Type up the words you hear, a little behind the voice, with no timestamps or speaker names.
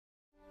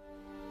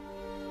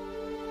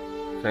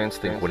Fans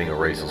think winning a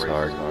race is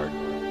hard.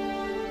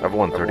 I've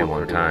won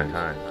 31 times.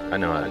 I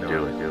know how to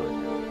do it.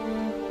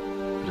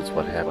 But it's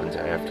what happens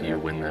after you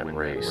win that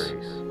race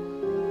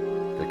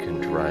that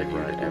can drive you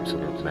to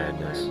absolute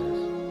madness.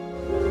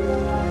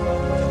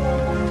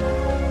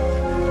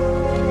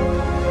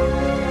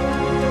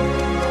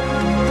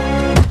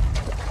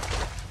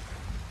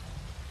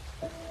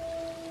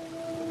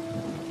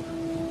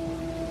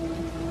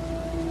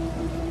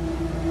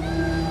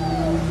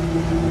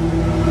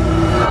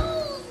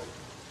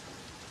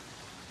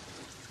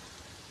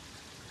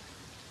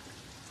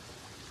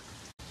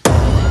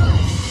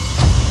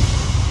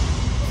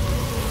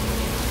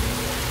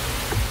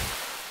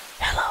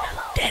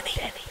 Denny.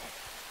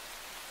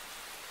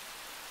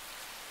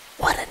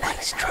 What a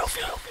nice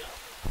trophy.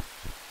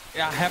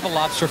 Yeah, I have a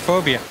lobster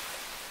phobia.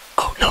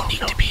 Oh, no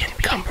need to be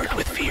encumbered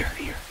with fear.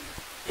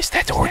 Is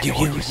that the word you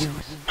use?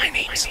 My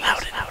name is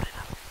Loudon.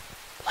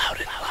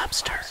 Loudon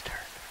Lobster.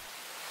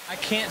 I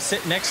can't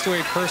sit next to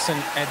a person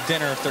at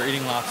dinner if they're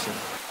eating lobster.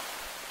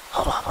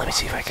 Hold on, let me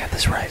see if I got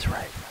this right.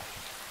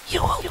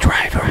 You will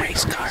drive a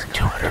race car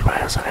 200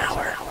 miles an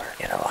hour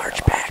in a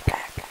large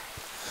backpack,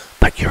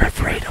 but you're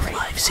afraid of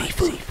live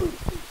seafood.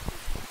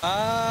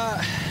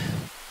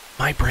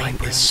 My brain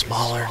is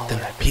smaller than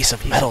that piece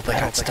of metal that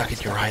got stuck in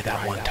your eye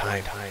that one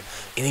time,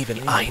 and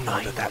even I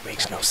know that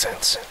makes no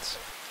sense.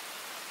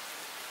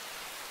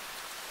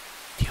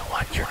 Do you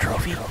want your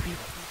trophy?